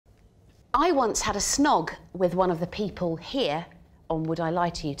I once had a snog with one of the people here on Would I Lie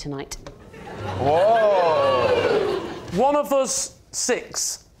to You Tonight. Whoa! One of us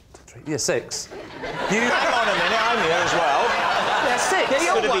 6. Yeah, 6. You... Hang on a minute, I'm here as well. Yeah, 6. Yeah,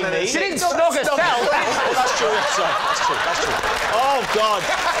 you're one of me. She didn't snog herself. That's true, that's true. Oh, God.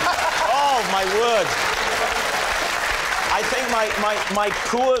 Oh, my word. I think my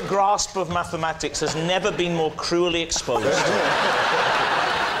poor grasp of mathematics has never been more cruelly exposed.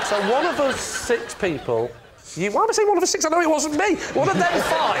 So one of us 6 people... Why am I saying one of us 6? I know it wasn't me. One of them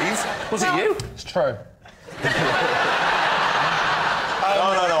 5. Was it you? It's true.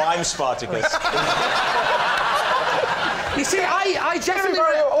 No, I'm Spartacus. You see, I definitely...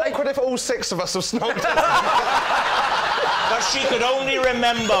 Very awkward if all 6 of us have snogged. But she could only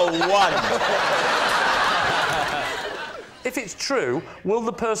remember one. If it's true, will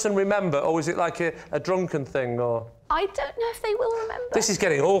the person remember, or is it like a drunken thing, or...? I don't know if they will remember. This is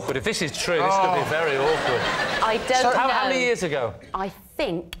getting awkward. If this is true, this could be very awkward. I don't know. How many years ago? I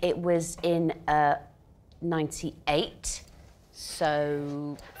think it was in 98,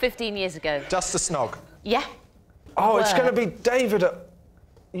 so 15 years ago. Just a snog? Yeah. Oh, it's going to be David at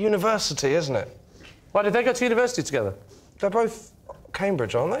university, isn't it? Why, did they go to university together? They're both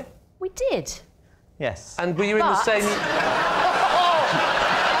Cambridge, aren't they? We did. Yes. And were you in the same...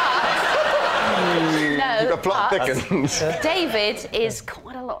 No, the plot thickens. David is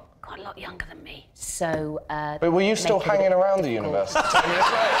quite a lot younger than me, so... But were you still hanging around the university?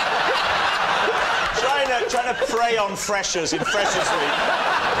 trying to prey on freshers in Freshers Week.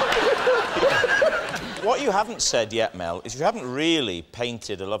 What you haven't said yet, Mel, is you haven't really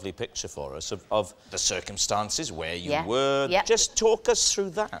painted a lovely picture for us of the circumstances, where you were. Yeah. Just talk us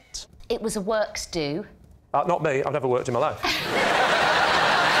through that. It was a works do. Not me. I've never worked in my life.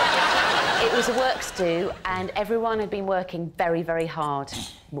 It was a works do, and everyone had been working very, very hard.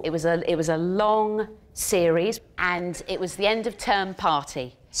 It was a long series, and it was the end of term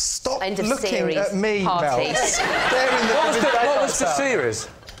party. Stop end of looking series at me, party. Mel. What was the series?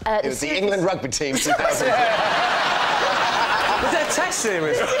 It was the England rugby team 2000. Was it a test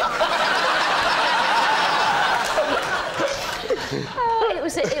series?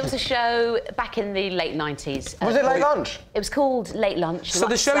 It was a show back in the late 90s. Was it Late Lunch? It was called Late Lunch. So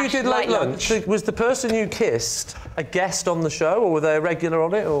the show you did, Late Lunch, was the person you kissed a guest on the show, or were they a regular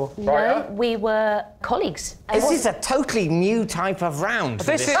on it, or...? No, we were colleagues. This is a totally new type of round.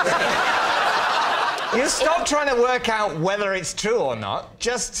 This is... You stop trying to work out whether it's true or not,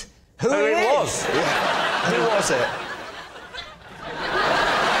 just who it was. Yeah. Who was it?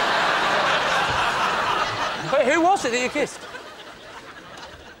 Wait, who was it that you kissed?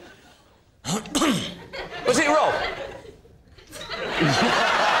 Was it Rob?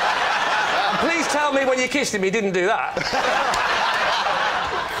 Please tell me when you kissed him he didn't do that.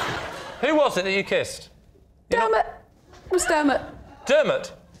 Who was it that you kissed? Dermot. It was Dermot.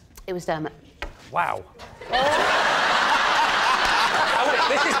 Dermot? It was Dermot. Wow.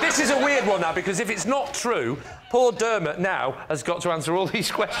 This is a weird one now, because if it's not true, poor Dermot now has got to answer all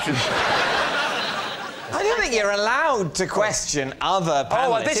these questions. I don't think you're allowed to question other panellists.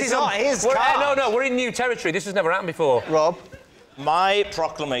 Oh, well, this is not his card. No, we're in new territory. This has never happened before. Rob? My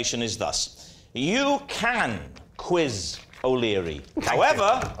proclamation is thus. You can quiz O'Leary.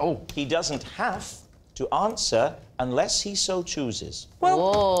 However, he doesn't have to answer unless he so chooses.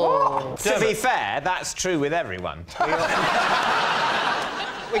 Well, to be fair, that's true with everyone.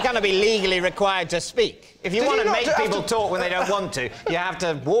 We're going to be legally required to speak. If you want to make people talk when they don't want to, you have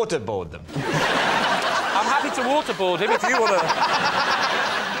to waterboard them. I'm happy to waterboard him if you want to...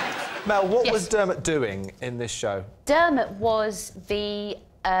 Mel, what was Dermot doing in this show? Dermot was the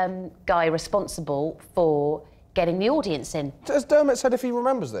guy responsible for getting the audience in. Has Dermot said if he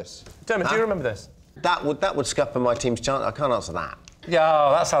remembers this? Dermot, do you remember this? That would scupper my team's chance. I can't answer that. Yeah,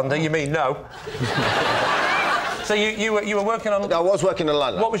 oh, that's handy. You mean no? So you were working on... I was working on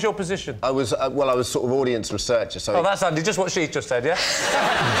London. What was your position? I was I was sort of audience researcher. So oh, that's handy. Just what she just said, yeah.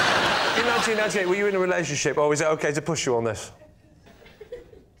 In 1998, were you in a relationship, or is it OK to push you on this?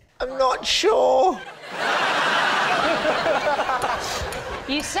 I'm not sure.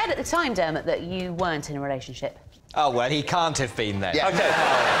 You said at the time, Dermot, that you weren't in a relationship. Oh, well, he can't have been then. Yeah. OK.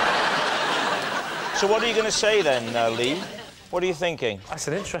 So what are you going to say then, Lee? What are you thinking? That's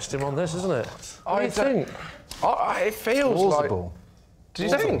an interesting one, this, isn't it? What do you think? It feels plausible. Do you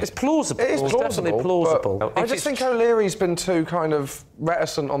think? It's plausible. It is plausible. It's definitely plausible. I just think O'Leary's been too kind of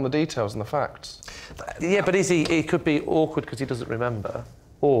reticent on the details and the facts. Yeah, but he could be awkward because he doesn't remember,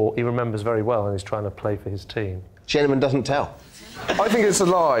 or he remembers very well and he's trying to play for his team. Gentleman doesn't tell. I think it's a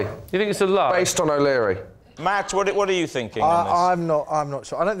lie. You think it's a lie? Based on O'Leary. Matt, what are you thinking on this? I'm not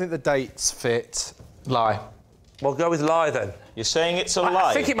sure. I don't think the dates fit. Lie. Well, go with lie then. You're saying it's a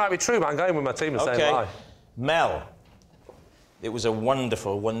lie? I think it might be true, but I'm going with my team and saying lie. Mel, it was a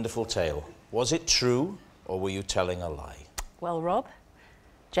wonderful, wonderful tale. Was it true, or were you telling a lie? Well, Rob,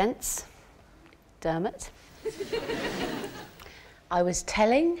 gents, Dermot, I was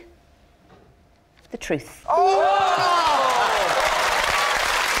telling the truth. Oh!